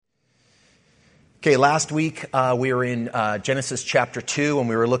Okay, last week we were in Genesis chapter 2, and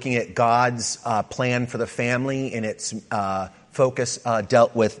we were looking at God's plan for the family, and its focus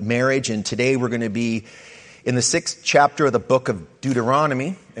dealt with marriage. And today we're going to be in the 6th chapter of the book of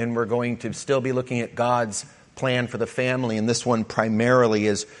Deuteronomy, and we're going to still be looking at God's plan for the family. And this one primarily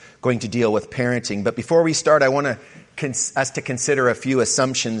is going to deal with parenting. But before we start, I want us to consider a few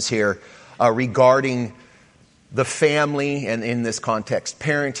assumptions here regarding the family, and in this context,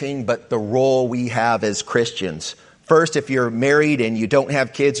 parenting, but the role we have as Christians. First, if you're married and you don't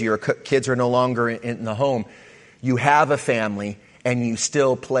have kids, your kids are no longer in the home, you have a family and you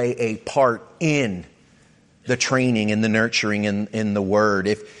still play a part in the training and the nurturing in the Word.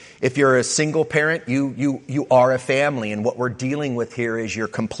 If you're a single parent, you are a family, and what we're dealing with here is you're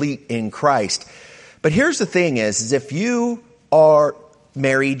complete in Christ. But here's the thing is if you are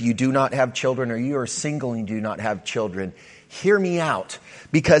married, you do not have children, or you are single and you do not have children, hear me out,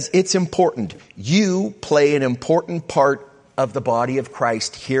 because it's important. You play an important part of the body of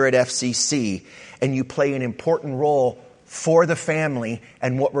Christ here at FCC, and you play an important role for the family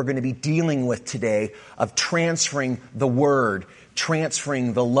and what we're going to be dealing with today of transferring the Word,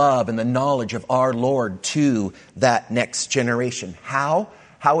 transferring the love and the knowledge of our Lord to that next generation. How?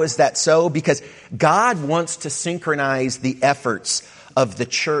 How is that so? Because God wants to synchronize the efforts of the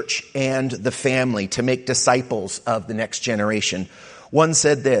church and the family to make disciples of the next generation. One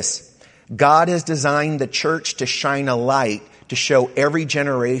said this: God has designed the church to shine a light to show every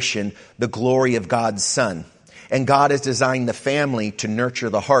generation the glory of God's Son. And God has designed the family to nurture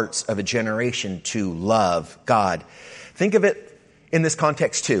the hearts of a generation to love God. Think of it in this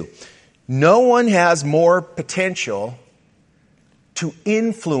context too. No one has more potential to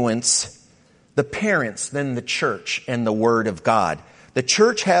influence the parents than the church and the Word of God. The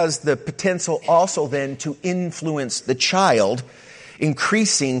church has the potential also then to influence the child,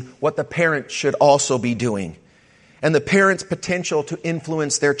 increasing what the parent should also be doing. And the parent's potential to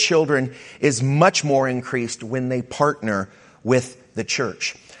influence their children is much more increased when they partner with the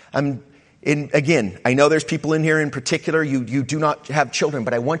church. Again, I know there's people in here in particular, you do not have children,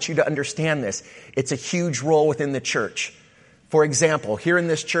 but I want you to understand this. It's a huge role within the church. For example, here in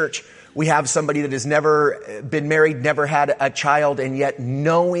this church, we have somebody that has never been married, never had a child, and yet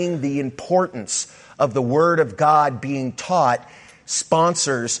knowing the importance of the Word of God being taught,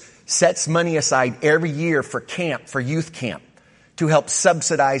 sponsors, sets money aside every year for camp, for youth camp, to help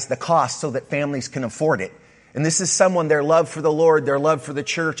subsidize the cost so that families can afford it. And this is someone, their love for the Lord, their love for the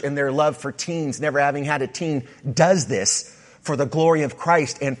church, and their love for teens, never having had a teen, does this for the glory of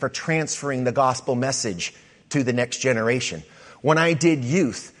Christ and for transferring the gospel message to the next generation. When I did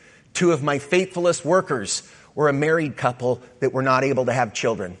youth, two of my faithfulest workers were a married couple that were not able to have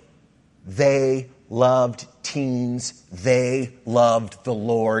children. They loved teens, they loved the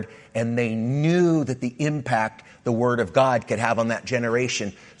Lord, and they knew that the impact the Word of God could have on that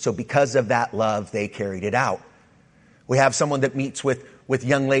generation. So because of that love, they carried it out. We have someone that meets with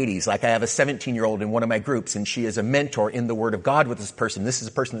young ladies. Like I have a 17-year-old in one of my groups, and she is a mentor in the Word of God with this person. This is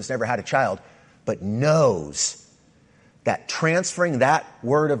a person that's never had a child, but knows that transferring that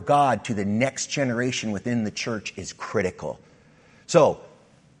Word of God to the next generation within the church is critical. So,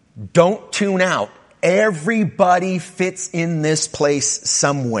 don't tune out. Everybody fits in this place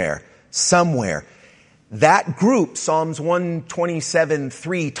somewhere. Somewhere. That group, Psalms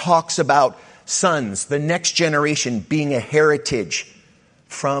 127:3, talks about sons, the next generation, being a heritage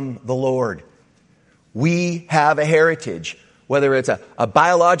from the Lord. We have a heritage. Whether it's a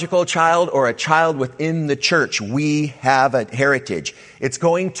biological child or a child within the church, we have a heritage. It's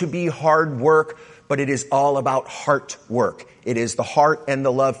going to be hard work, but it is all about heart work. It is the heart and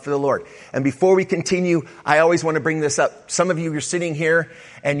the love for the Lord. And before we continue, I always want to bring this up. Some of you are sitting here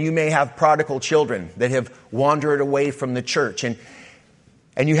and you may have prodigal children that have wandered away from the church, and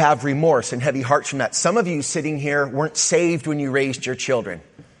you have remorse and heavy hearts from that. Some of you sitting here weren't saved when you raised your children.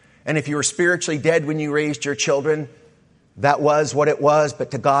 And if you were spiritually dead when you raised your children, that was what it was,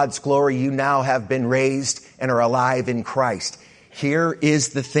 but to God's glory, you now have been raised and are alive in Christ. Here is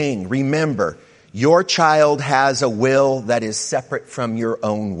the thing. Remember, your child has a will that is separate from your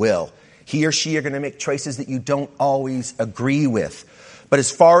own will. He or she are going to make choices that you don't always agree with. But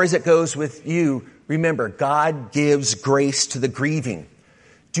as far as it goes with you, remember, God gives grace to the grieving.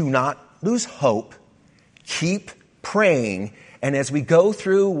 Do not lose hope. Keep praying. And as we go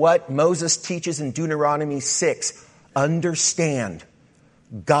through what Moses teaches in Deuteronomy 6, understand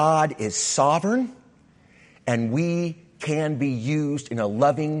God is sovereign, and we can be used in a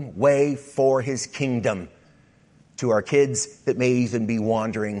loving way for His kingdom to our kids that may even be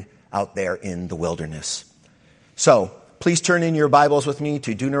wandering out there in the wilderness. So, please turn in your Bibles with me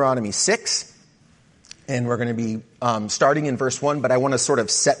to Deuteronomy 6. And we're going to be starting in verse 1, but I want to sort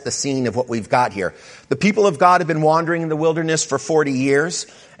of set the scene of what we've got here. The people of God have been wandering in the wilderness for 40 years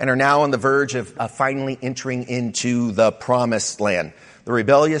and are now on the verge of finally entering into the promised land. The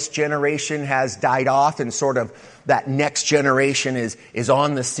rebellious generation has died off, and sort of that next generation is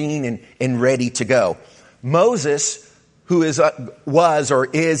on the scene and ready to go. Moses, who was or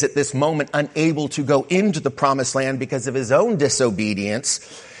is at this moment unable to go into the promised land because of his own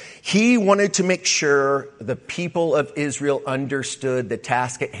disobedience, he wanted to make sure the people of Israel understood the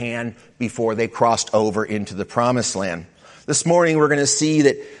task at hand before they crossed over into the promised land. This morning we're going to see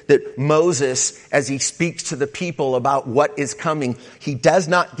that Moses, as he speaks to the people about what is coming, he does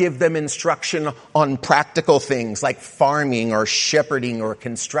not give them instruction on practical things like farming or shepherding or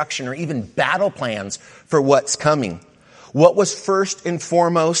construction or even battle plans for what's coming. What was first and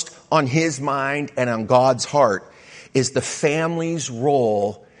foremost on his mind and on God's heart is the family's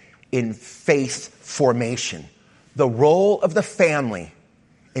role in faith formation. The role of the family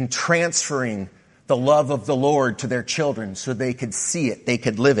in transferring the love of the Lord to their children so they could see it, they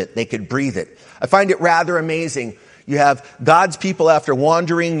could live it, they could breathe it. I find it rather amazing. You have God's people, after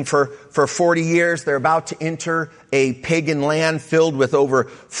wandering for 40 years, they're about to enter a pagan land filled with over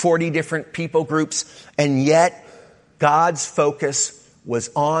 40 different people groups, and yet God's focus was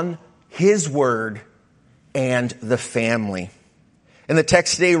on His Word and the family. In the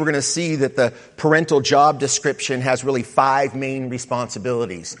text today, we're going to see that the parental job description has really 5 main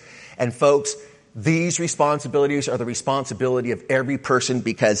responsibilities. And folks, these responsibilities are the responsibility of every person,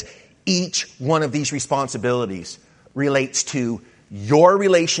 because each one of these responsibilities relates to your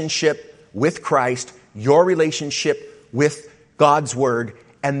relationship with Christ, your relationship with God's Word,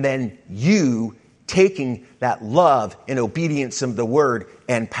 and then you taking that love and obedience of the Word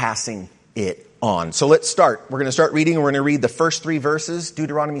and passing it on. So let's start. We're going to start reading, and we're going to read the first 3 verses,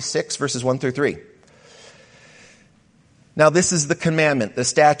 Deuteronomy 6, verses 1 through 3. Now this is the commandment, the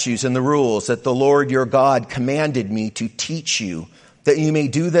statutes, and the rules that the Lord your God commanded me to teach you, that you may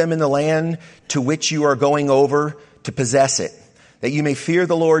do them in the land to which you are going over to possess it, that you may fear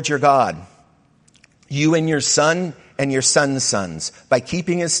the Lord your God, you and your son and your son's sons, by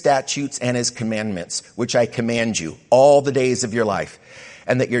keeping his statutes and his commandments, which I command you all the days of your life,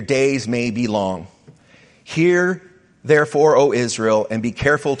 and that your days may be long. Hear, therefore, O Israel, and be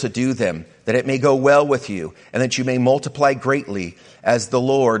careful to do them, that it may go well with you, and that you may multiply greatly, as the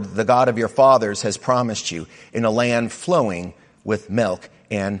Lord, the God of your fathers, has promised you, in a land flowing with milk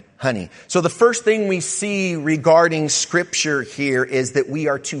and honey. So the first thing we see regarding Scripture here is that we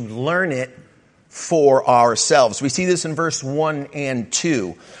are to learn it for ourselves. We see this in verse 1 and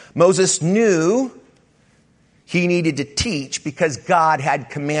 2. Moses knew he needed to teach because God had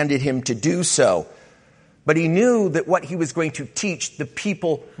commanded him to do so. But he knew that what he was going to teach, the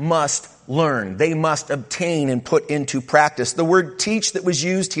people must learn. They must obtain and put into practice. The word teach that was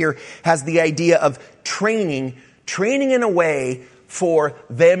used here has the idea of training in a way for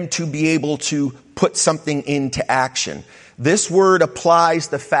them to be able to put something into action. This word applies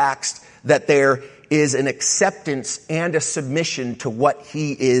the fact that there is an acceptance and a submission to what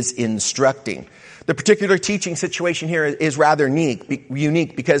he is instructing. The particular teaching situation here is rather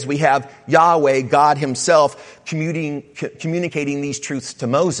unique because we have Yahweh, God himself, communicating these truths to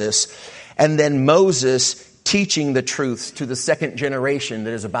Moses, and then Moses teaching the truths to the second generation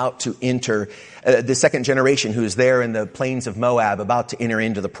that is about to enter, the second generation who is there in the plains of Moab, about to enter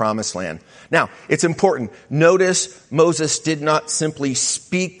into the promised land. Now, it's important. Notice Moses did not simply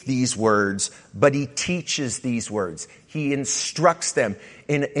speak these words, but he teaches these words. He instructs them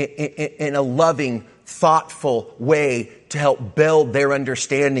in a loving, thoughtful way to help build their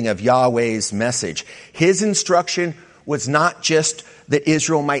understanding of Yahweh's message. His instruction was not just that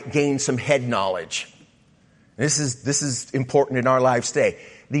Israel might gain some head knowledge. This is important in our lives today.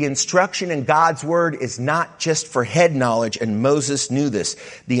 The instruction in God's Word is not just for head knowledge, and Moses knew this.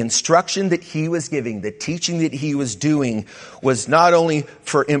 The instruction that he was giving, the teaching that he was doing, was not only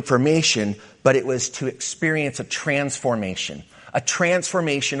for information, but it was to experience a transformation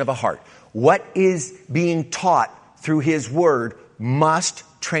of a heart. What is being taught through his Word must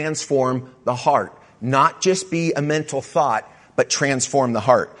transform the heart, not just be a mental thought, but transform the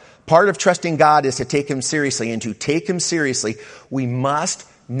heart. Part of trusting God is to take him seriously, and to take him seriously, we must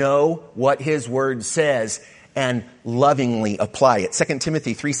know what his Word says and lovingly apply it. 2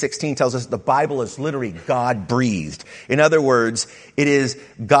 Timothy 3:16 tells us the Bible is literally God-breathed. In other words, it is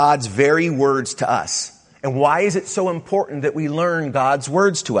God's very words to us. And why is it so important that we learn God's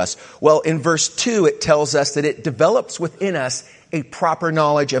words to us? Well, in verse 2, it tells us that it develops within us a proper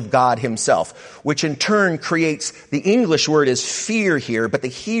knowledge of God himself, which in turn creates, the English word is fear here, but the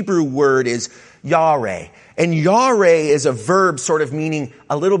Hebrew word is yareh. And yareh is a verb sort of meaning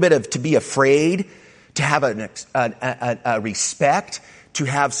a little bit of to be afraid, to have a respect, to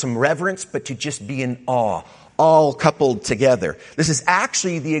have some reverence, but to just be in awe, all coupled together. This is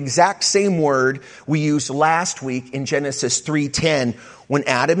actually the exact same word we used last week in Genesis 3:10 when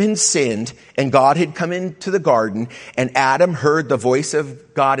Adam had sinned and God had come into the garden and Adam heard the voice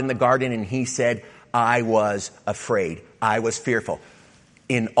of God in the garden and he said, I was afraid. I was fearful.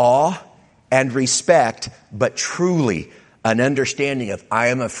 In awe and respect, but truly an understanding of I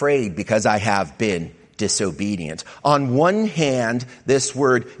am afraid because I have been disobedient. On one hand, this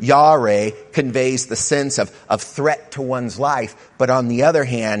word yareh conveys the sense of threat to one's life, but on the other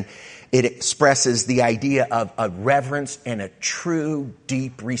hand, it expresses the idea of a reverence and a true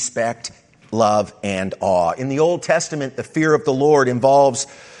deep respect, love, and awe. In the Old Testament, the fear of the Lord involves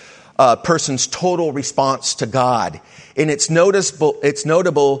a person's total response to God. And it's notable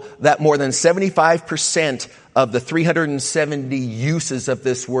that more than 75% of the 370 uses of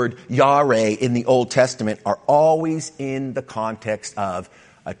this word yareh in the Old Testament are always in the context of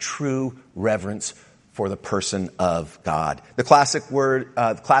a true reverence for the person of God. The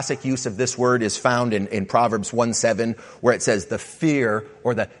classic use of this word is found in Proverbs 1:7, where it says, the fear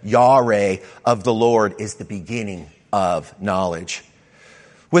or the yareh of the Lord is the beginning of knowledge.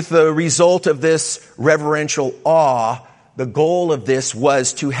 With the result of this reverential awe, the goal of this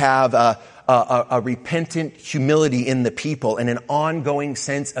was to have a repentant humility in the people and an ongoing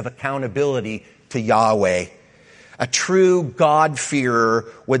sense of accountability to Yahweh. A true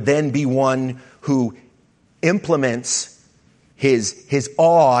God-fearer would then be one who implements his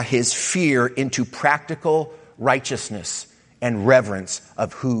awe, his fear into practical righteousness and reverence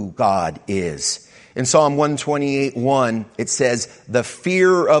of who God is. In Psalm 128:1, it says, the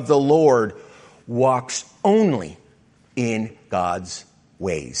fear of the Lord walks only in God's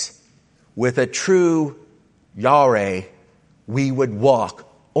ways. With a true yareh, we would walk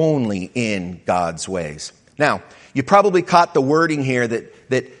only in God's ways. Now, you probably caught the wording here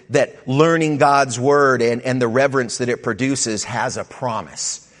that learning God's word and the reverence that it produces has a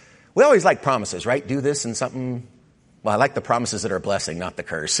promise. We always like promises, right? Do this and something. Well, I like the promises that are a blessing, not the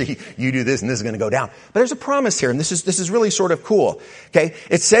curse. See, you do this and this is going to go down. But there's a promise here, and this is really sort of cool. Okay?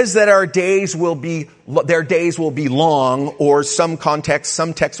 It says that their days will be long, or some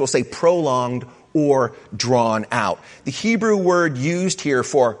texts will say prolonged or drawn out. The Hebrew word used here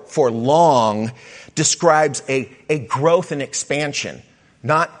for long describes a growth and expansion,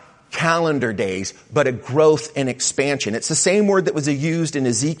 not calendar days, but a growth and expansion. It's the same word that was used in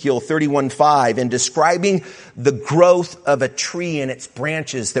Ezekiel 31:5 in describing the growth of a tree and its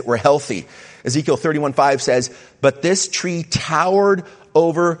branches that were healthy. Ezekiel 31:5 says, but this tree towered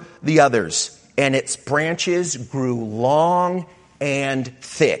over the others, and its branches grew long and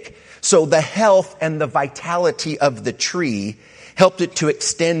thick. So the health and the vitality of the tree helped it to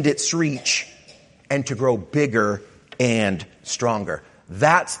extend its reach and to grow bigger and stronger.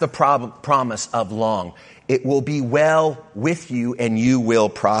 That's the promise of long. It will be well with you and you will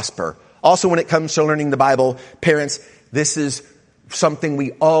prosper. Also, when it comes to learning the Bible, parents, this is something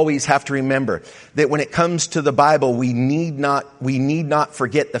we always have to remember. That when it comes to the Bible, we need not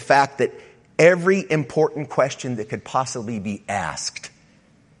forget the fact that every important question that could possibly be asked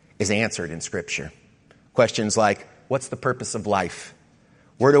is answered in Scripture. Questions like, what's the purpose of life?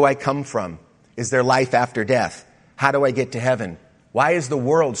 Where do I come from? Is there life after death? How do I get to heaven? Why is the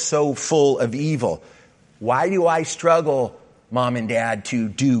world so full of evil? Why do I struggle, Mom and Dad, to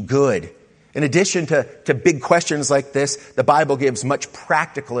do good? In addition to big questions like this, the Bible gives much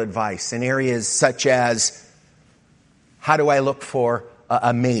practical advice in areas such as, how do I look for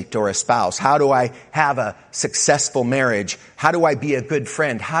a mate or a spouse? How do I have a successful marriage? How do I be a good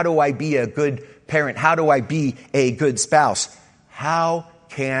friend? How do I be a good parent? How do I be a good spouse? How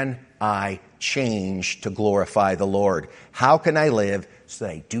can I change to glorify the Lord? How can I live so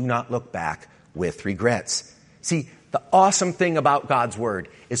that I do not look back with regrets? See, the awesome thing about God's word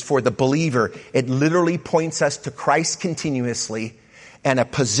is for the believer, it literally points us to Christ continuously and a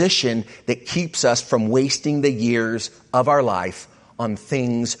position that keeps us from wasting the years of our life on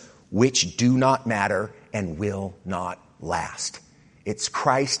things which do not matter and will not last. It's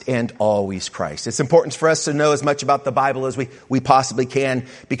Christ and always Christ. It's important for us to know as much about the Bible as we possibly can,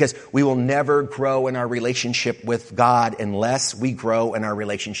 because we will never grow in our relationship with God unless we grow in our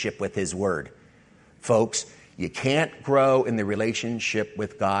relationship with His Word. Folks, you can't grow in the relationship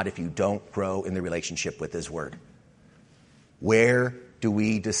with God if you don't grow in the relationship with His Word. Where do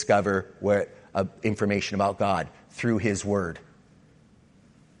we discover information about God? Through His Word.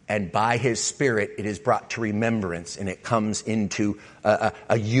 and by his Spirit it is brought to remembrance, and it comes into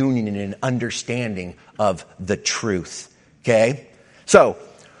a union and an understanding of the truth. Okay? So,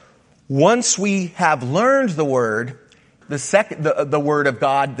 once we have learned the word, the word of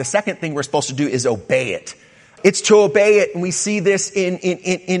God, the second thing we're supposed to do is obey it. It's to obey it, and we see this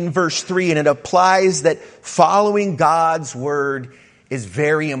in verse 3, and it applies that following God's word is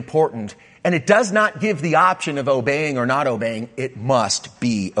very important. And it does not give the option of obeying or not obeying. It must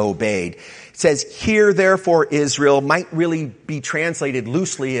be obeyed. It says, "Hear therefore, Israel," might really be translated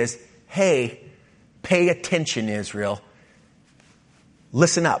loosely as, "Hey, pay attention, Israel.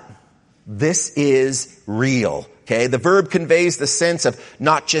 Listen up. This is real." Okay? The verb conveys the sense of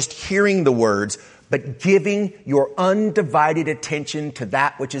not just hearing the words, but giving your undivided attention to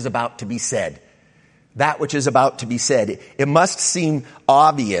that which is about to be said. That which is about to be said. It must seem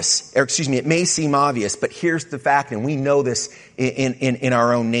obvious, it may seem obvious, but here's the fact, and we know this in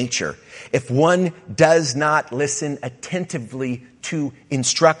our own nature. If one does not listen attentively to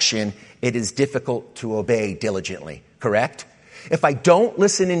instruction, it is difficult to obey diligently. Correct? If I don't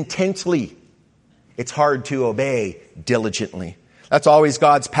listen intently, it's hard to obey diligently. That's always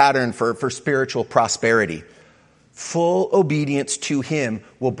God's pattern for spiritual prosperity. Full obedience to him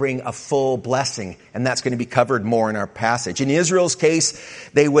will bring a full blessing, and that's going to be covered more in our passage. In Israel's case,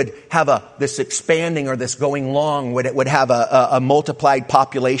 they would have this expanding or this going long, would have a multiplied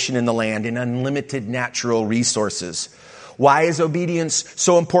population in the land and unlimited natural resources. Why is obedience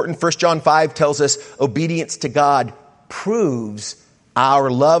so important? 1 John 5 tells us obedience to God proves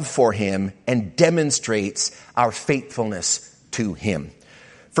our love for him and demonstrates our faithfulness to him.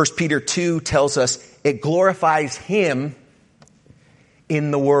 1 Peter 2 tells us it glorifies him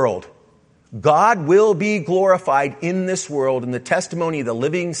in the world. God will be glorified in this world in the testimony of the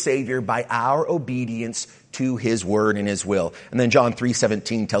living Savior by our obedience to his word and his will. And then John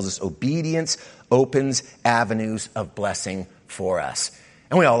 3:17 tells us obedience opens avenues of blessing for us.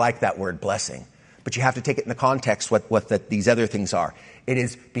 And we all like that word blessing. But you have to take it in the context what these other things are. It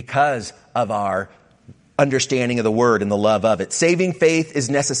is because of our understanding of the word and the love of it. Saving faith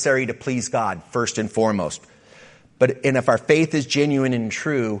is necessary to please God, first and foremost. And if our faith is genuine and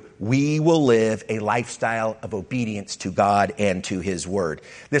true, we will live a lifestyle of obedience to God and to his word.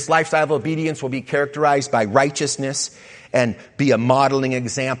 This lifestyle of obedience will be characterized by righteousness and be a modeling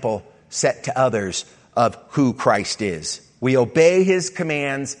example set to others of who Christ is. We obey his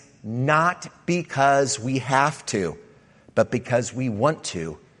commands not because we have to, but because we want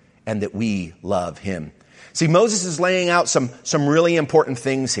to and that we love him. See, Moses is laying out some really important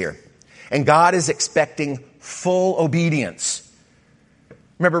things here. And God is expecting full obedience.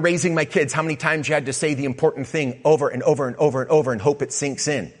 Remember raising my kids, how many times you had to say the important thing over and over and over and over and hope it sinks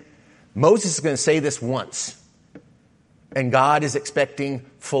in. Moses is going to say this once. And God is expecting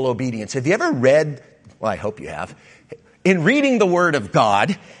full obedience. Have you ever read, well, I hope you have, in reading the Word of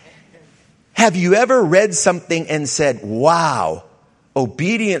God, have you ever read something and said, wow,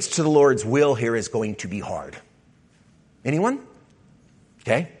 obedience to the Lord's will here is going to be hard? Anyone?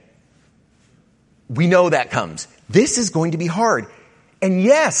 Okay. We know that comes. This is going to be hard. And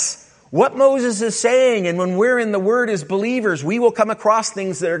yes, what Moses is saying, and when we're in the Word as believers, we will come across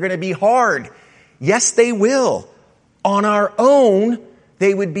things that are going to be hard. Yes, they will. On our own,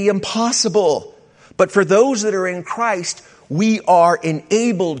 they would be impossible. But for those that are in Christ, we are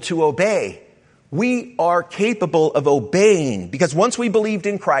enabled to obey. We are capable of obeying because once we believed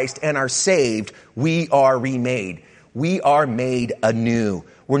in Christ and are saved, we are remade. We are made anew.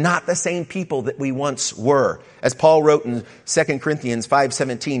 We're not the same people that we once were. As Paul wrote in 2 Corinthians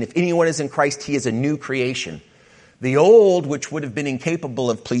 5:17, if anyone is in Christ, he is a new creation. The old, which would have been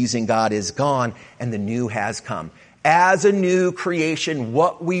incapable of pleasing God, is gone, and the new has come. As a new creation,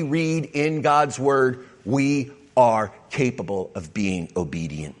 what we read in God's word, we are capable of being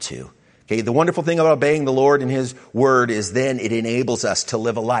obedient to. Okay, the wonderful thing about obeying the Lord and his word is then it enables us to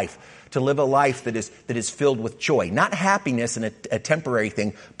live a life that is filled with joy. Not happiness and a temporary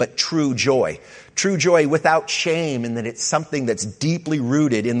thing, but true joy. True joy without shame, in that it's something that's deeply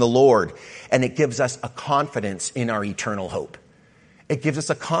rooted in the Lord. And it gives us a confidence in our eternal hope. It gives us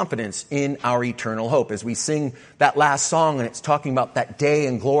a confidence in our eternal hope. As we sing that last song, and it's talking about that day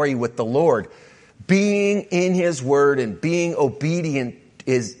in glory with the Lord, being in his word and being obedient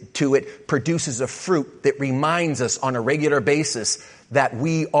to it produces a fruit that reminds us on a regular basis that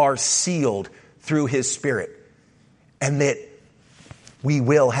we are sealed through his Spirit and that we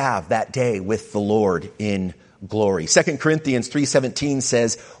will have that day with the Lord in glory. 2 Corinthians 3:17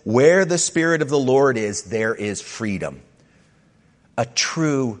 says, where the Spirit of the Lord is, there is freedom. A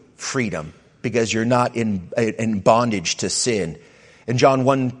true freedom, because you're not in bondage to sin. In John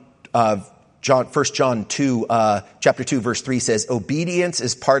 1 1 John 2, chapter 2, verse 3 says, obedience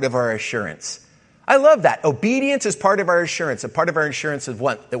is part of our assurance. I love that. Obedience is part of our assurance. A part of our assurance is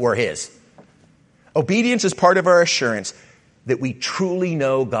what? That we're His. Obedience is part of our assurance that we truly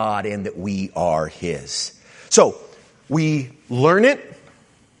know God and that we are His. So, we learn it,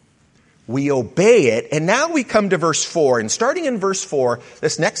 we obey it, and now we come to verse 4. And starting in verse 4,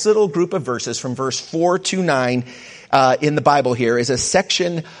 this next little group of verses from verse 4 to 9 in the Bible here is a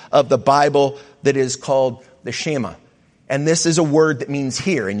section of the Bible that is called the Shema. And this is a word that means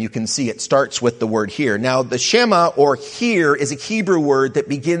hear, and you can see it starts with the word hear. Now, the Shema, or hear, is a Hebrew word that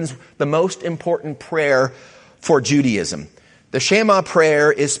begins the most important prayer for Judaism. The Shema prayer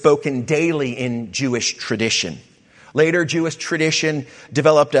is spoken daily in Jewish tradition. Later, Jewish tradition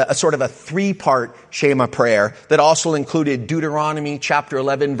developed a sort of a three-part Shema prayer that also included Deuteronomy chapter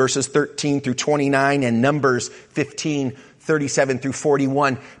 11, verses 13 through 29, and Numbers 15, 37 through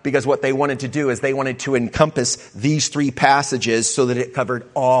 41, because what they wanted to do is they wanted to encompass these three passages so that it covered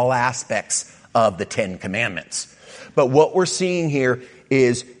all aspects of the Ten Commandments. But what we're seeing here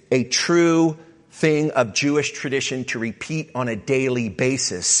is a true thing of Jewish tradition to repeat on a daily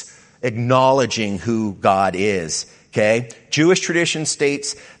basis, acknowledging who God is. Okay? Jewish tradition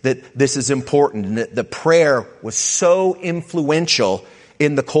states that this is important and that the prayer was so influential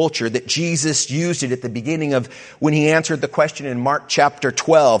in the culture that Jesus used it at the beginning of when He answered the question in Mark chapter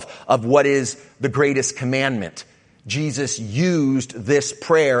 12 of what is the greatest commandment. Jesus used this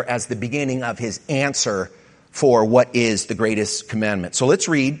prayer as the beginning of His answer for what is the greatest commandment. So let's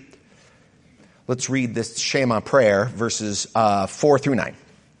read this Shema prayer, verses 4 through 9.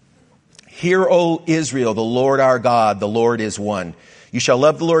 Hear, O Israel, the Lord our God, the Lord is one. You shall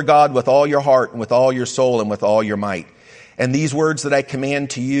love the Lord God with all your heart and with all your soul and with all your might. And these words that I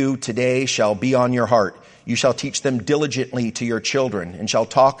command to you today shall be on your heart. You shall teach them diligently to your children and shall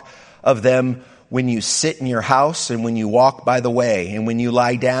talk of them when you sit in your house and when you walk by the way and when you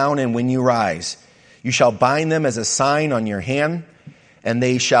lie down and when you rise. You shall bind them as a sign on your hand, and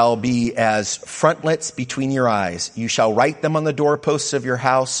they shall be as frontlets between your eyes. You shall write them on the doorposts of your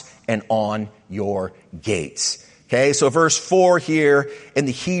house and on your gates. Okay, so verse 4 here in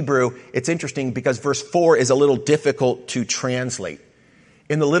the Hebrew, it's interesting because verse 4 is a little difficult to translate.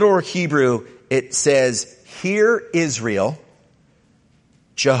 In the literal Hebrew, it says, Hear Israel,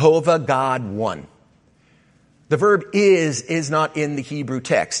 Jehovah God one. The verb is not in the Hebrew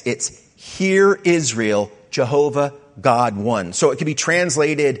text. It's Hear Israel, Jehovah God one. So it could be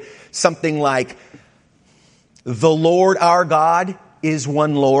translated something like, the Lord our God is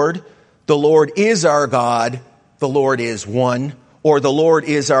one Lord. The Lord is our God. The Lord is one. Or the Lord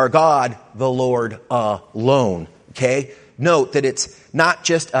is our God. The Lord alone. Okay? Note that it's not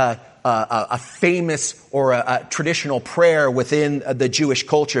just a famous or a traditional prayer within the Jewish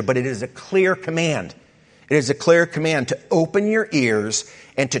culture, but it is a clear command. It is a clear command to open your ears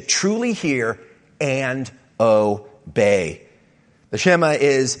and to truly hear and obey. The Shema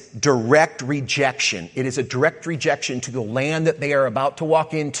is direct rejection. It is a direct rejection to the land that they are about to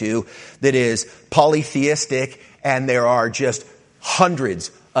walk into that is polytheistic, and there are just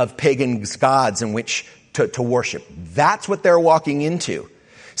hundreds of pagan gods in which to worship. That's what they're walking into.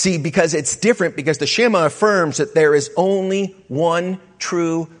 See, because it's different, because the Shema affirms that there is only one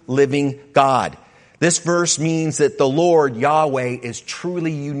true living God. This verse means that the Lord, Yahweh, is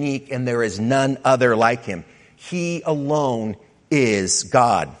truly unique and there is none other like Him. He alone is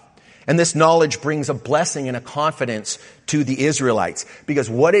God. And this knowledge brings a blessing and a confidence to the Israelites, because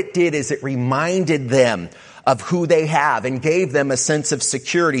what it did is it reminded them of who they have and gave them a sense of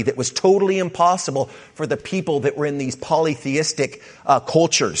security that was totally impossible for the people that were in these polytheistic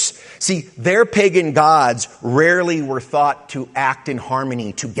cultures. See, their pagan gods rarely were thought to act in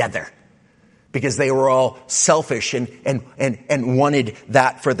harmony together, because they were all selfish and wanted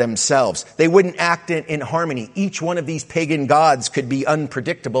that for themselves. They wouldn't act in harmony. Each one of these pagan gods could be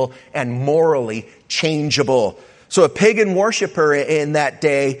unpredictable and morally changeable. So a pagan worshiper in that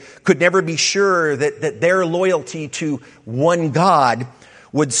day could never be sure that their loyalty to one God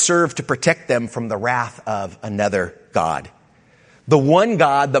would serve to protect them from the wrath of another God. The one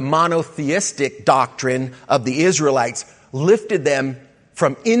God, the monotheistic doctrine of the Israelites, lifted them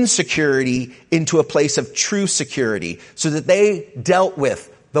from insecurity into a place of true security, so that they dealt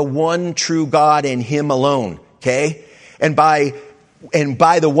with the one true God and Him alone. Okay? And by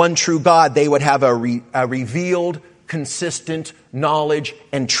the one true God, they would have a revealed, consistent knowledge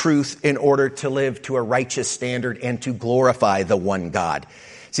and truth in order to live to a righteous standard and to glorify the one God.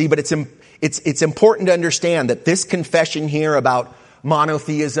 See, but it's important to understand that this confession here about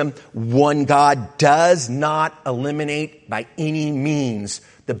monotheism, one God, does not eliminate by any means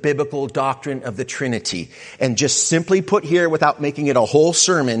the biblical doctrine of the Trinity. And just simply put here, without making it a whole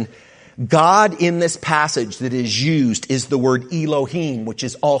sermon, God in this passage that is used is the word Elohim, which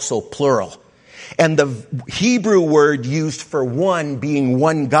is also plural. And the Hebrew word used for one, being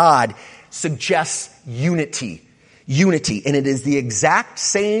one God, suggests unity. Unity. And it is the exact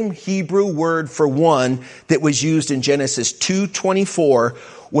same Hebrew word for one that was used in Genesis 2:24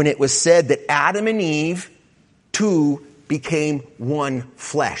 when it was said that Adam and Eve, two, became one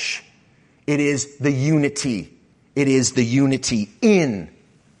flesh. It is the unity. It is the unity in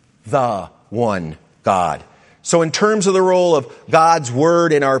the one God. So in terms of the role of God's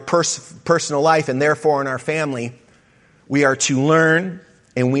word in our personal life and therefore in our family, we are to learn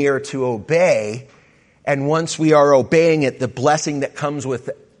and we are to obey. And once we are obeying it, the blessing that comes with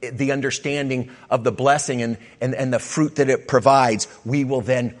the understanding of the blessing and the fruit that it provides, we will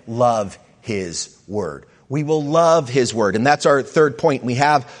then love His word. We will love His word. And that's our third point. We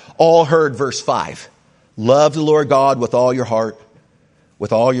have all heard verse 5. Love the Lord God with all your heart,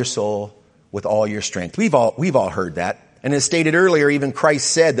 with all your soul, with all your strength. We've all heard that. And as stated earlier, even Christ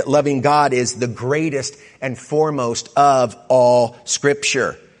said that loving God is the greatest and foremost of all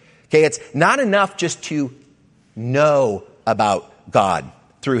Scripture. Okay, it's not enough just to know about God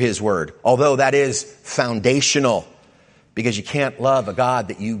through His word, although that is foundational, because you can't love a God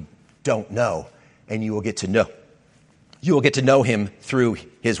that you don't know, and you will get to know. You will get to know Him through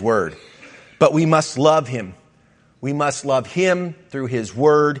His word. But we must love Him. We must love Him through His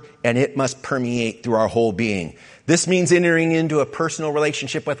word, and it must permeate through our whole being. This means entering into a personal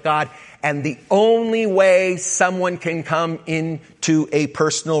relationship with God, and the only way someone can come into a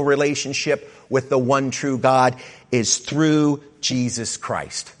personal relationship with the one true God is through Jesus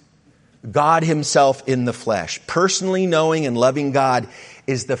Christ. God Himself in the flesh. Personally knowing and loving God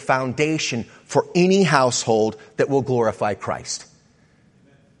is the foundation for any household that will glorify Christ.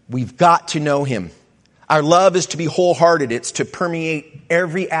 We've got to know Him. Our love is to be wholehearted. It's to permeate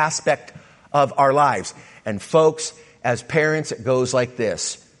every aspect of our lives. And folks, as parents, it goes like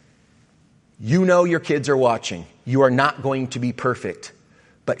this. You know your kids are watching. You are not going to be perfect.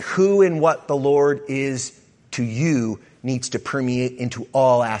 But who and what the Lord is to you needs to permeate into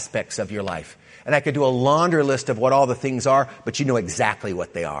all aspects of your life. And I could do a laundry list of what all the things are, but you know exactly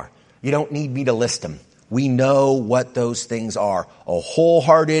what they are. You don't need me to list them. We know what those things are. A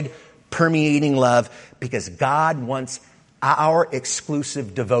wholehearted, permeating love, because God wants our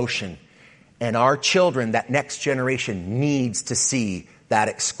exclusive devotion. And our children, that next generation, needs to see that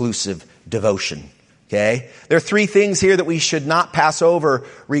exclusive devotion. Okay? There are three things here that we should not pass over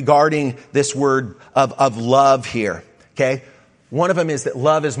regarding this word of love here. Okay? One of them is that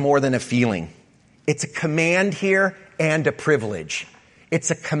love is more than a feeling. It's a command here and a privilege.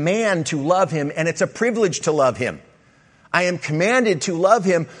 It's a command to love Him, and it's a privilege to love Him. I am commanded to love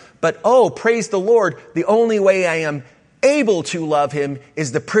Him, but praise the Lord, the only way I am able to love Him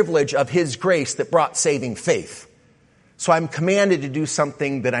is the privilege of His grace that brought saving faith. So I'm commanded to do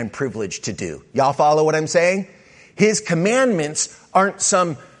something that I'm privileged to do. Y'all follow what I'm saying? His commandments aren't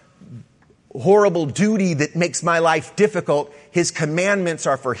some horrible duty that makes my life difficult. His commandments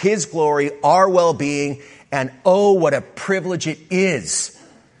are for His glory, our well-being, and what a privilege it is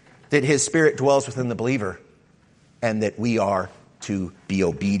that His Spirit dwells within the believer and that we are to be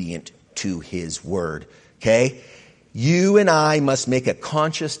obedient to His word. Okay? You and I must make a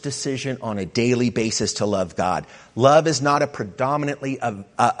conscious decision on a daily basis to love God. Love is not a predominantly an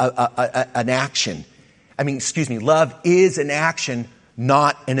action. Love is an action,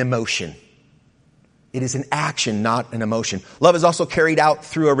 not an emotion. It is an action, not an emotion. Love is also carried out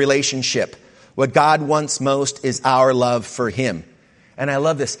through a relationship. What God wants most is our love for Him. And I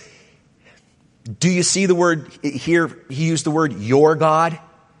love this. Do you see the word here? He used the word your God.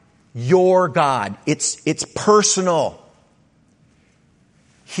 Your God. It's personal.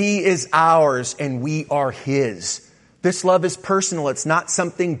 He is ours and we are His. This love is personal. It's not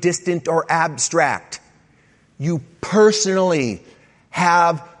something distant or abstract. You personally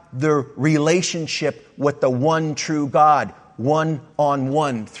have the relationship with the one true God,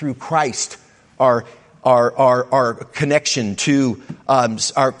 one-on-one through Christ, our connection to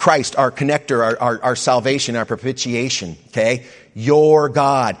our Christ, our connector, our salvation, our propitiation. Okay? Your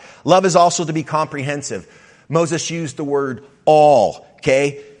God. Love is also to be comprehensive. Moses used the word all.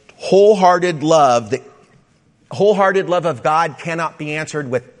 Okay? Wholehearted love of God cannot be answered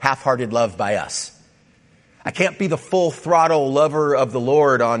with half-hearted love by us. I can't be the full throttle lover of the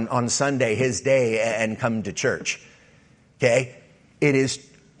Lord on Sunday, His day, and come to church. Okay? It is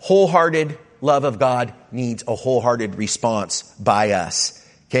wholehearted love of God needs a wholehearted response by us.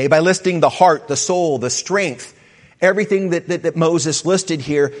 Okay? By listing the heart, the soul, the strength, Everything that Moses listed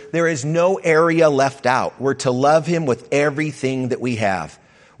here, there is no area left out. We're to love him with everything that we have,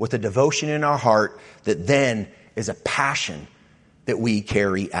 with a devotion in our heart that then is a passion that we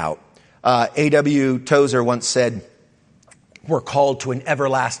carry out. A.W. Tozer once said, we're called to an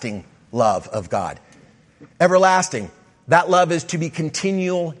everlasting love of God. Everlasting. That love is to be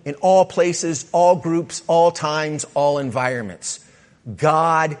continual in all places, all groups, all times, all environments.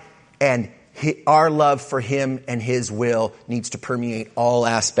 God and our love for him and his will needs to permeate all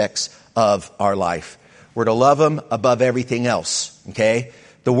aspects of our life. We're to love him above everything else, okay?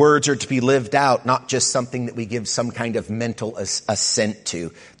 The words are to be lived out, not just something that we give some kind of mental assent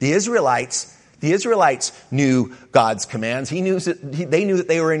to. The Israelites knew God's commands. They knew that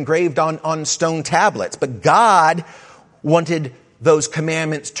they were engraved on stone tablets. But God wanted those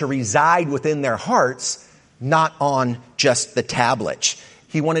commandments to reside within their hearts, not on just the tablets.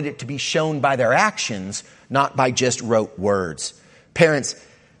 He wanted it to be shown by their actions, not by just rote words. Parents,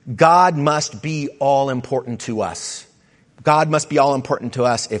 God must be all important to us. God must be all important to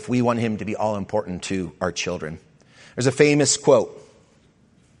us if we want him to be all important to our children. There's a famous quote.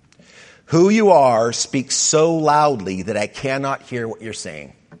 Who you are speaks so loudly that I cannot hear what you're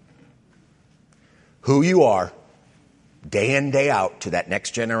saying. Who you are, day in, day out, to that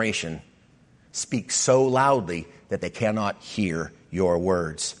next generation, speaks so loudly that they cannot hear your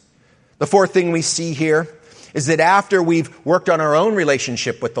words. The fourth thing we see here is that after we've worked on our own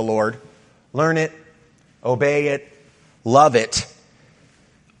relationship with the Lord, learn it, obey it, love it,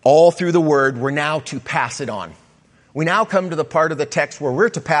 all through the Word, we're now to pass it on. We now come to the part of the text where we're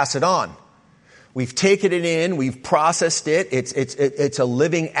to pass it on. We've taken it in, we've processed it, it's a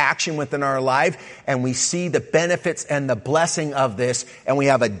living action within our life, and we see the benefits and the blessing of this, and we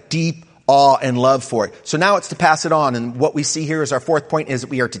have a deep awe and love for it. So now it's to pass it on, and what we see here is our fourth point is that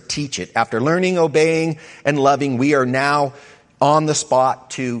we are to teach it. After learning, obeying, and loving, we are now on the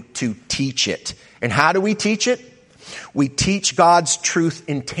spot to teach it. And how do we teach it? We teach God's truth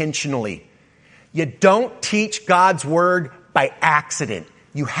intentionally. You don't teach God's word by accident.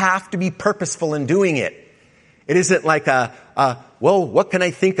 You have to be purposeful in doing it. It isn't like well, what can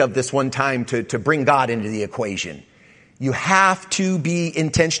I think of this one time to bring God into the equation? You have to be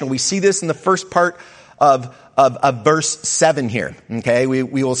intentional. We see this in the first part of verse 7 here. Okay, we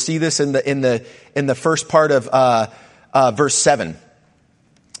will see this in the first part of verse 7,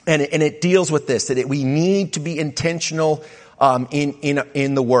 and it deals with this, that we need to be intentional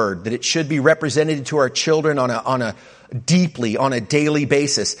in the word, that it should be represented to our children on a daily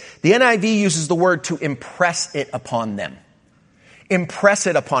basis. The NIV uses the word to impress it upon them. Impress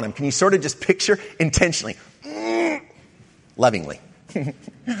it upon them. Can you sort of just picture intentionally? Lovingly.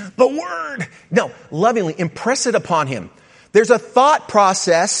 The word. No, lovingly. Impress it upon him. There's a thought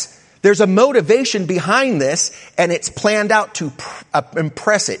process. There's a motivation behind this, and it's planned out to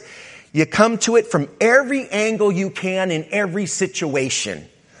impress it. You come to it from every angle you can in every situation.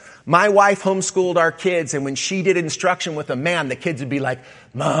 My wife homeschooled our kids, and when she did instruction with a man, the kids would be like,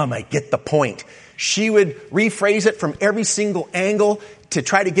 Mom, I get the point. She would rephrase it from every single angle to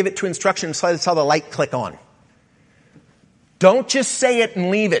try to give it to instruction, so that's how the light click on. Don't just say it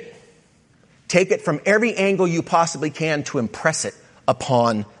and leave it. Take it from every angle you possibly can to impress it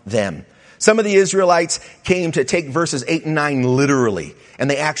upon them. Some of the Israelites came to take verses 8 and 9 literally, and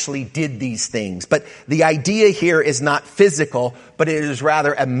they actually did these things. But the idea here is not physical, but it is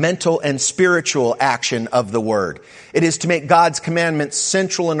rather a mental and spiritual action of the word. It is to make God's commandments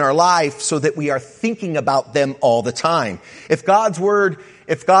central in our life so that we are thinking about them all the time. If God's word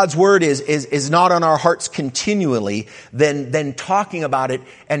is not on our hearts continually, then talking about it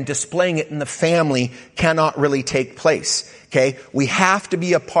and displaying it in the family cannot really take place. Okay? We have to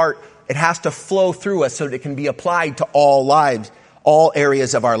be a part. It has to flow through us so that it can be applied to all lives, all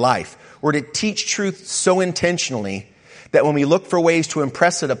areas of our life. We're to teach truth so intentionally that when we look for ways to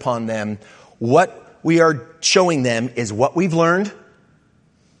impress it upon them, what we are showing them is what we've learned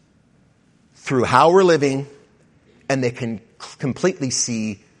through how we're living, and they can completely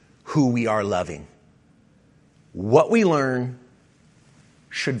see who we are loving. What we learn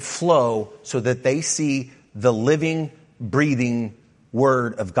should flow so that they see the living, breathing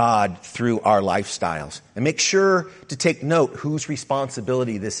Word of God through our lifestyles. And make sure to take note whose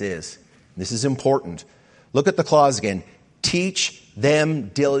responsibility this is. This is important. Look at the clause again. Teach them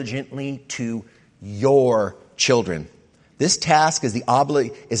diligently to your children. This task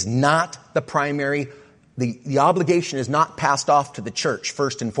is not the primary. The obligation is not passed off to the church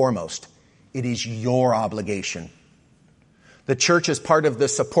first and foremost. It is your obligation. The church is part of the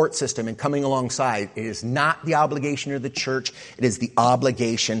support system and coming alongside. It is not the obligation of the church. It is the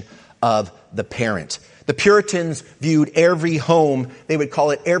obligation of the parent. The Puritans viewed every home, they would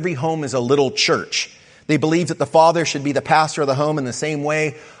call it every home as a little church. They believed that the father should be the pastor of the home in the same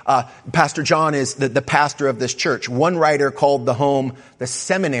way Pastor John is the pastor of this church. One writer called the home the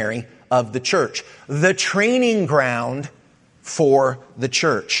seminary of the church, the training ground for the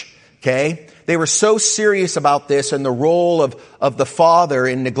church. Okay? They were so serious about this and the role of the father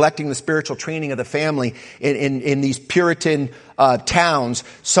in neglecting the spiritual training of the family in these Puritan towns.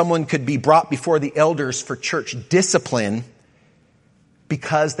 Someone could be brought before the elders for church discipline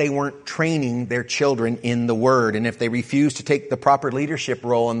because they weren't training their children in the Word. And if they refused to take the proper leadership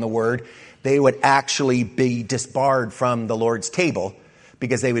role in the Word, they would actually be disbarred from the Lord's table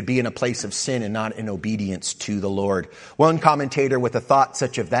because they would be in a place of sin and not in obedience to the Lord. One commentator with a thought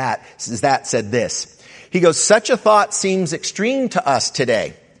such as that said this. He goes, such a thought seems extreme to us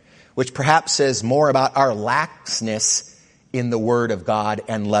today, which perhaps says more about our laxness in the Word of God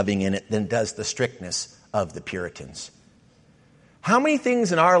and loving in it than does the strictness of the Puritans. How many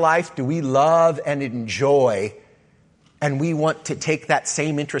things in our life do we love and enjoy, and we want to take that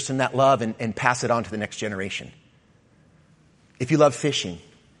same interest in that love and pass it on to the next generation? If you love fishing,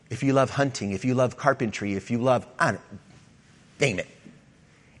 if you love hunting, if you love carpentry, if you love, name it.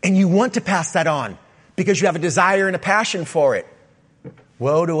 And you want to pass that on because you have a desire and a passion for it.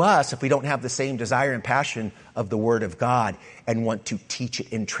 Woe to us if we don't have the same desire and passion of the Word of God and want to teach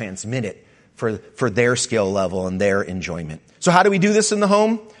it and transmit it for their skill level and their enjoyment. So how do we do this in the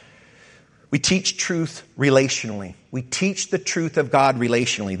home? We teach truth relationally. We teach the truth of God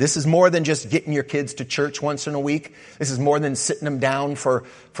relationally. This is more than just getting your kids to church once in a week. This is more than sitting them down for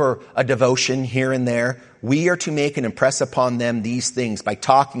a devotion here and there. We are to make and impress upon them these things by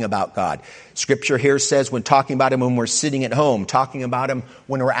talking about God. Scripture here says when talking about Him when we're sitting at home, talking about Him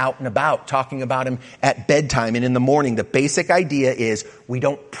when we're out and about, talking about Him at bedtime and in the morning. The basic idea is we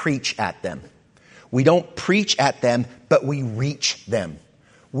don't preach at them. We don't preach at them, but we reach them.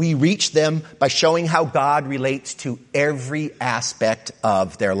 We reach them by showing how God relates to every aspect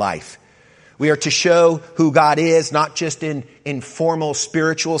of their life. We are to show who God is, not just in formal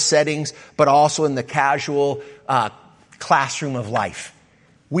spiritual settings, but also in the casual classroom of life.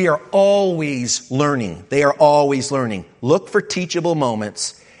 We are always learning. They are always learning. Look for teachable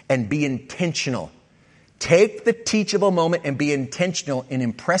moments and be intentional. Take the teachable moment and be intentional and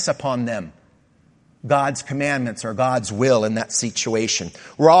impress upon them God's commandments or God's will in that situation.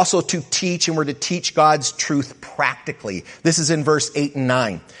 We're also to teach, and we're to teach God's truth practically. This is in verse 8 and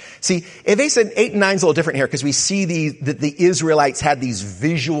 9. See, if they said 8 and 9 is a little different here because we see that the Israelites had these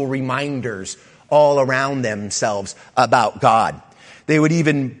visual reminders all around themselves about God. They would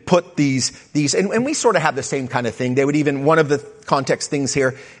even put these, and we sort of have the same kind of thing. They would even, one of the context things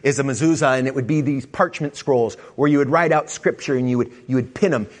here is a mezuzah, and it would be these parchment scrolls where you would write out scripture and you would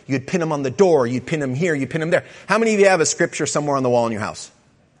pin them. You'd pin them on the door, you'd pin them here, you'd pin them there. How many of you have a scripture somewhere on the wall in your house?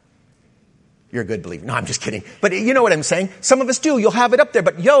 You're a good believer. No, I'm just kidding. But you know what I'm saying? Some of us do. You'll have it up there.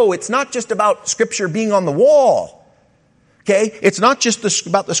 But it's not just about scripture being on the wall. Okay? It's not just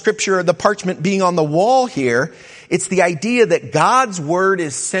about the scripture, the parchment being on the wall here. It's the idea that God's word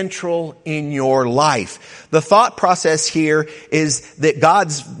is central in your life. The thought process here is that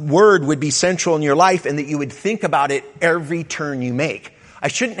God's word would be central in your life and that you would think about it every turn you make. I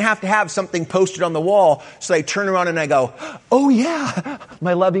shouldn't have to have something posted on the wall so I turn around and I go, oh yeah,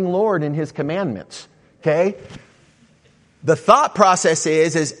 my loving Lord and His commandments. Okay? The thought process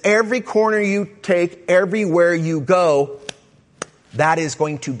is every corner you take, everywhere you go, that is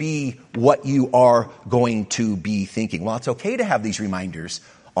going to be what you are going to be thinking. Well, it's okay to have these reminders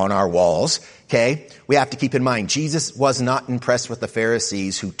on our walls, okay? We have to keep in mind, Jesus was not impressed with the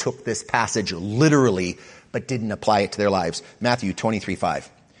Pharisees who took this passage literally, but didn't apply it to their lives. Matthew 23:5.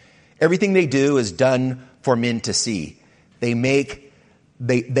 Everything they do is done for men to see. They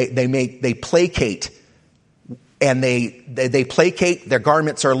placate, and they placate, their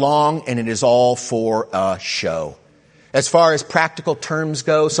garments are long, and it is all for a show. As far as practical terms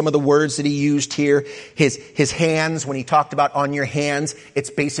go, some of the words that he used here, his hands, when he talked about on your hands, it's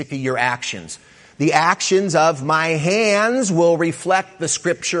basically your actions. The actions of my hands will reflect the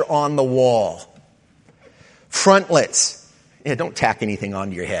scripture on the wall. Frontlets. Don't tack anything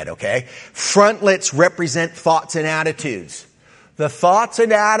onto your head, okay? Frontlets represent thoughts and attitudes. The thoughts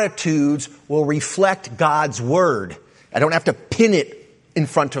and attitudes will reflect God's word. I don't have to pin it in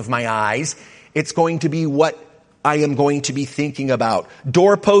front of my eyes. It's going to be what I am going to be thinking about.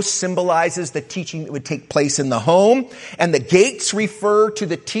 Doorpost symbolizes the teaching that would take place in the home, and the gates refer to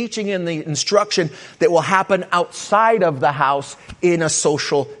the teaching and the instruction that will happen outside of the house in a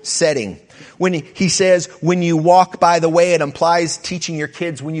social setting. When he says, when you walk by the way, it implies teaching your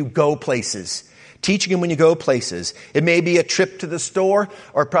kids when you go places. Teaching them when you go places. It may be a trip to the store,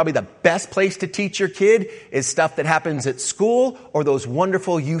 or probably the best place to teach your kid is stuff that happens at school or those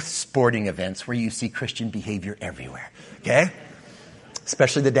wonderful youth sporting events where you see Christian behavior everywhere. Okay?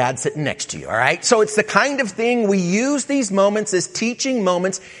 Especially the dad sitting next to you, all right? So it's the kind of thing we use these moments as teaching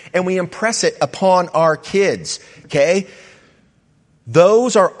moments and we impress it upon our kids, okay?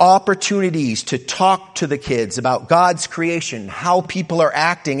 Those are opportunities to talk to the kids about God's creation, how people are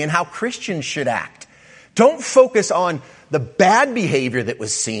acting, and how Christians should act. Don't focus on the bad behavior that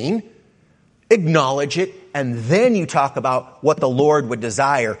was seen. Acknowledge it, and then you talk about what the Lord would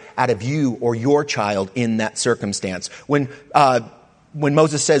desire out of you or your child in that circumstance. When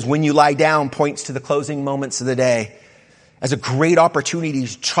Moses says, when you lie down, points to the closing moments of the day as a great opportunity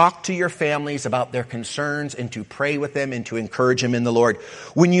to talk to your families about their concerns and to pray with them and to encourage them in the Lord.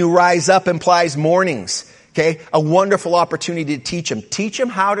 When you rise up implies mornings, okay? A wonderful opportunity to teach them. Teach them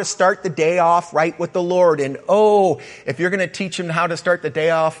how to start the day off right with the Lord. And if you're going to teach them how to start the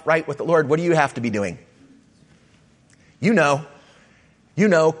day off right with the Lord, what do you have to be doing? You know,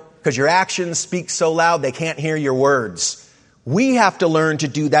 because your actions speak so loud they can't hear your words. We have to learn to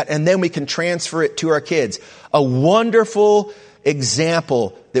do that, and then we can transfer it to our kids. A wonderful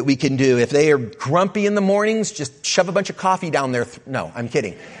example that we can do. If they are grumpy in the mornings, just shove a bunch of coffee down their no, I'm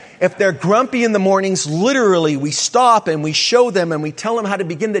kidding. If they're grumpy in the mornings, literally we stop and we show them and we tell them how to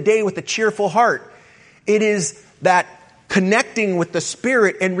begin the day with a cheerful heart. It is that connecting with the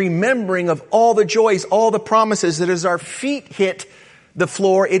Spirit and remembering of all the joys, all the promises that as our feet hit the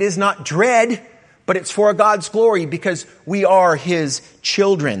floor, it is not dread, but it's for God's glory because we are His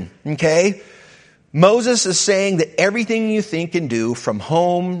children, okay? Moses is saying that everything you think and do from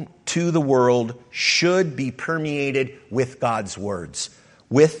home to the world should be permeated with God's words,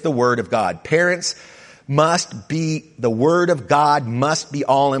 with the Word of God. Parents the Word of God must be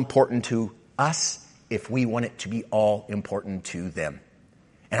all important to us if we want it to be all important to them.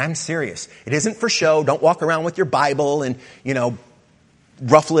 And I'm serious. It isn't for show. Don't walk around with your Bible and,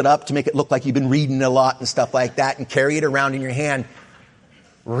 ruffle it up to make it look like you've been reading a lot and stuff like that and carry it around in your hand.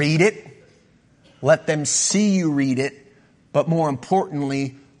 Read it. Let them see you read it. But more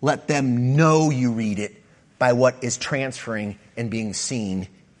importantly, let them know you read it by what is transferring and being seen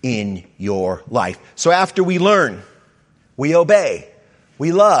in your life. So after we learn, we obey,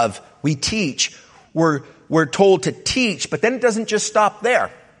 we love, we teach, we're told to teach, but then it doesn't just stop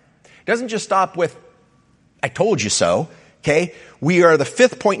there. It doesn't just stop with, I told you so. Okay, we are the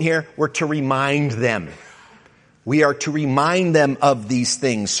fifth point here. We're to remind them. We are to remind them of these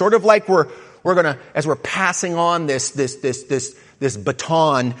things. Sort of like we're gonna, as we're passing on this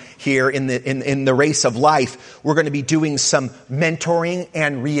baton here in the race of life, we're going to be doing some mentoring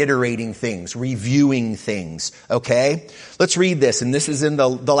and reiterating things, reviewing things. Okay, let's read this, and this is in the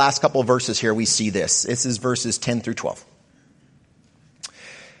last couple of verses here. We see this. This is verses 10 through 12.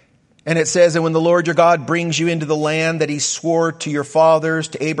 And it says, and when the Lord your God brings you into the land that He swore to your fathers,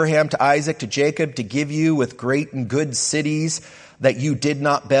 to Abraham, to Isaac, to Jacob, to give you with great and good cities that you did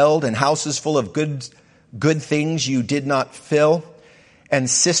not build, and houses full of good things you did not fill, and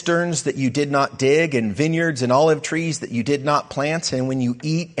cisterns that you did not dig, and vineyards and olive trees that you did not plant, and when you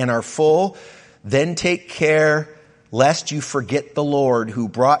eat and are full, then take care lest you forget the Lord who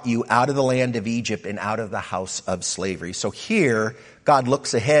brought you out of the land of Egypt and out of the house of slavery. So here, God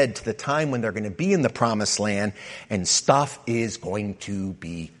looks ahead to the time when they're going to be in the promised land and stuff is going to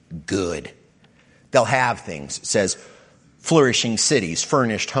be good. They'll have things. It says flourishing cities,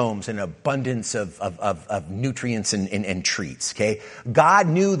 furnished homes, and abundance of nutrients and treats. Okay, God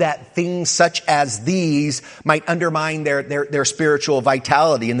knew that things such as these might undermine their spiritual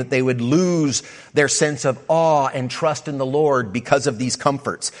vitality and that they would lose their sense of awe and trust in the Lord because of these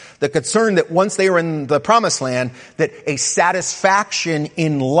comforts. The concern that once they were in the promised land, that a satisfaction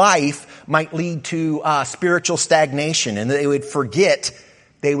in life might lead to spiritual stagnation, and that they would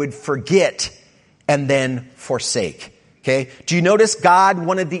forget and then forsake. Okay. Do you notice God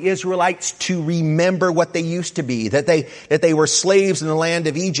wanted the Israelites to remember what they used to be, that they were slaves in the land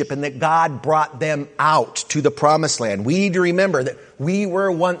of Egypt and that God brought them out to the promised land. We need to remember that we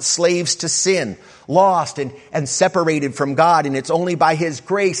were once slaves to sin, lost and separated from God. And it's only by His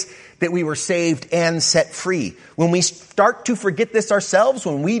grace that we were saved and set free. When we start to forget this ourselves,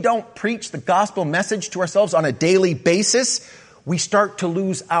 when we don't preach the gospel message to ourselves on a daily basis, we start to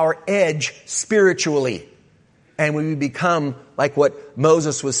lose our edge spiritually. And we become like what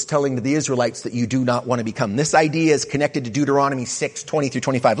Moses was telling to the Israelites that you do not want to become. This idea is connected to Deuteronomy 6, 20 through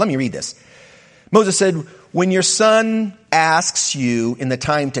 25. Let me read this. Moses said, when your son asks you in the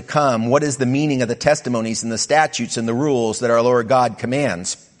time to come, what is the meaning of the testimonies and the statutes and the rules that our Lord God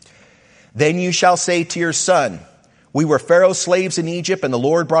commands? Then you shall say to your son, we were Pharaoh's slaves in Egypt, and the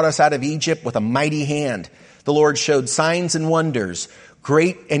Lord brought us out of Egypt with a mighty hand. The Lord showed signs and wonders,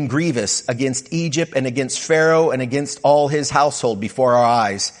 great and grievous, against Egypt and against Pharaoh and against all his household before our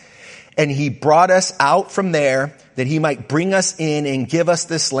eyes. And he brought us out from there that he might bring us in and give us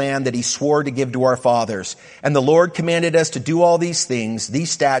this land that he swore to give to our fathers. And the Lord commanded us to do all these things,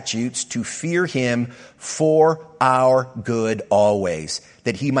 these statutes, to fear him for our good always,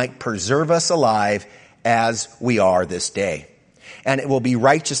 that he might preserve us alive as we are this day. And it will be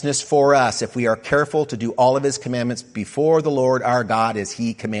righteousness for us if we are careful to do all of his commandments before the Lord our God as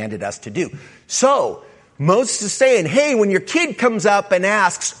he commanded us to do. So, Moses is saying, hey, when your kid comes up and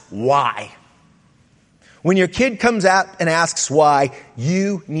asks why, when your kid comes up and asks why,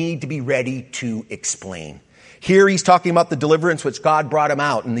 you need to be ready to explain. Here he's talking about the deliverance which God brought him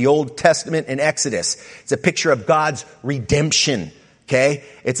out in the Old Testament in Exodus. It's a picture of God's redemption. Okay?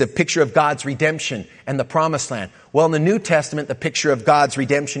 It's a picture of God's redemption and the promised land. Well, in the New Testament, the picture of God's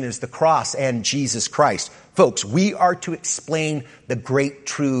redemption is the cross and Jesus Christ. Folks, we are to explain the great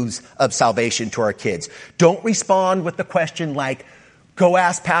truths of salvation to our kids. Don't respond with the question like, go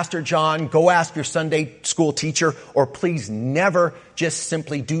ask Pastor John, go ask your Sunday school teacher, or please never just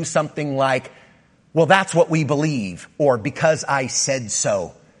simply do something like, well, that's what we believe, or because I said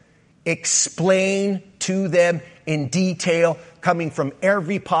so. Explain to them in detail, coming from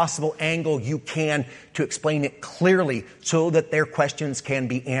every possible angle you can to explain it clearly so that their questions can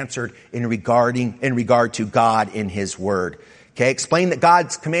be answered in regard to God in his word. Okay, explain that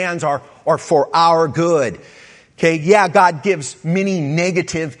God's commands are for our good. Okay, yeah, God gives many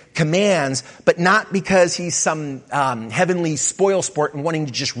negative commands, but not because he's some heavenly spoil sport and wanting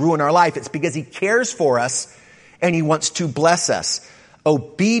to just ruin our life. It's because he cares for us and he wants to bless us.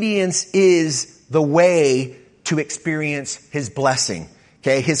 Obedience is the way to experience his blessing.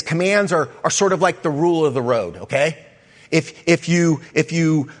 Okay, his commands are sort of like the rule of the road. Okay, if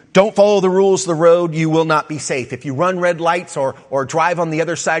you don't follow the rules of the road, you will not be safe. If you run red lights or drive on the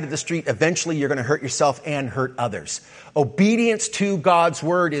other side of the street, eventually you're going to hurt yourself and hurt others. Obedience to God's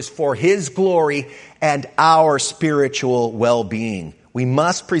word is for his glory and our spiritual well-being. We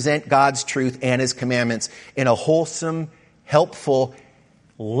must present God's truth and his commandments in a wholesome, helpful,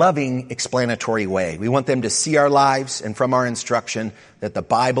 loving, explanatory way. We want them to see our lives and from our instruction that the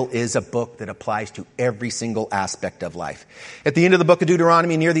Bible is a book that applies to every single aspect of life. At the end of the book of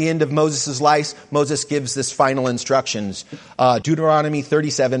Deuteronomy, near the end of Moses' life, Moses gives this final instructions. Deuteronomy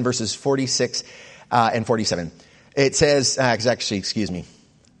 37 verses 46 and 47. It says,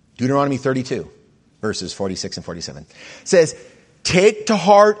 Deuteronomy 32 verses 46 and 47. It says, take to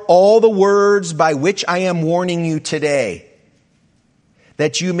heart all the words by which I am warning you today,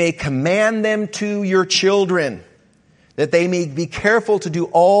 that you may command them to your children, that they may be careful to do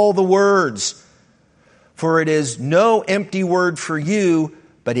all the words. For it is no empty word for you,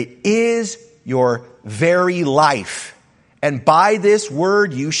 but it is your very life. And by this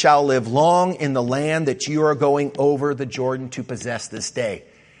word you shall live long in the land that you are going over the Jordan to possess this day.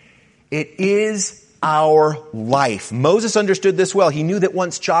 It is our life. Moses understood this well. He knew that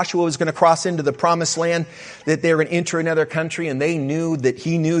once Joshua was going to cross into the promised land, that they were going to enter another country, and he knew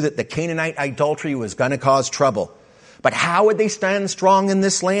that the Canaanite idolatry was going to cause trouble. But how would they stand strong in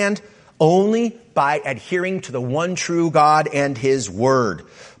this land? Only by adhering to the one true God and his word,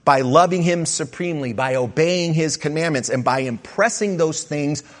 by loving him supremely, by obeying his commandments, and by impressing those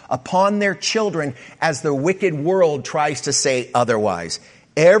things upon their children as the wicked world tries to say otherwise.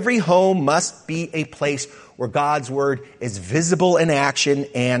 Every home must be a place where God's word is visible in action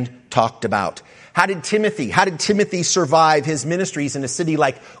and talked about. How did Timothy survive his ministries in a city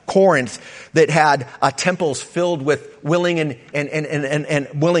like Corinth that had temples filled with willing and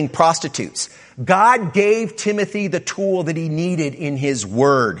willing prostitutes? God gave Timothy the tool that he needed in his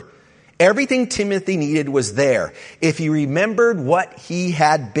word. Everything Timothy needed was there. If he remembered what he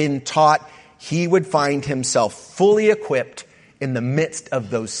had been taught, he would find himself fully equipped in the midst of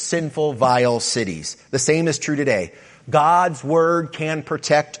those sinful, vile cities. The same is true today. God's word can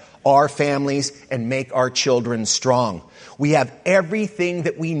protect our families and make our children strong. We have everything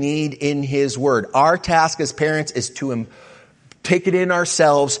that we need in his word. Our task as parents is to take it in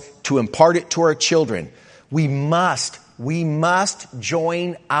ourselves, to impart it to our children. We must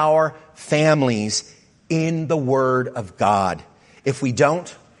join our families in the word of God. If we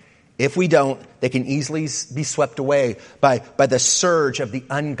don't, they can easily be swept away by the surge of the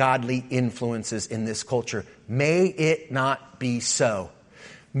ungodly influences in this culture. May it not be so.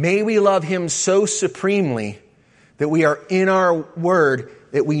 May we love him so supremely that we are in our word,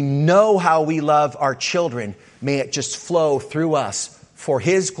 that we know how we love our children. May it just flow through us for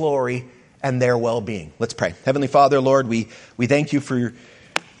his glory and their well-being. Let's pray. Heavenly Father, Lord, we thank you for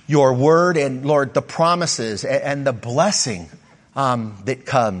your word and, Lord, the promises and the blessing that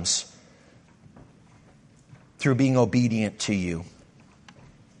comes through being obedient to you.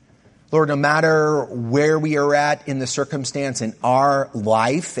 Lord, no matter where we are at in the circumstance in our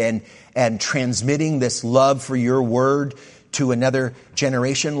life and transmitting this love for your word to another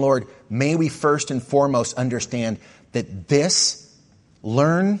generation, Lord, may we first and foremost understand that this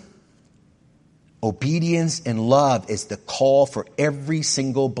obedience and love is the call for every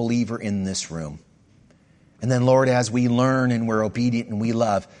single believer in this room. And then, Lord, as we learn and we're obedient and we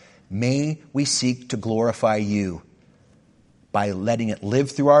love, may we seek to glorify you by letting it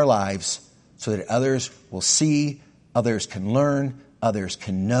live through our lives so that others will see, others can learn, others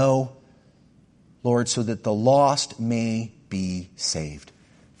can know, Lord, so that the lost may be saved.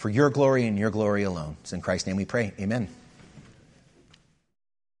 For your glory and your glory alone. It's in Christ's name we pray. Amen.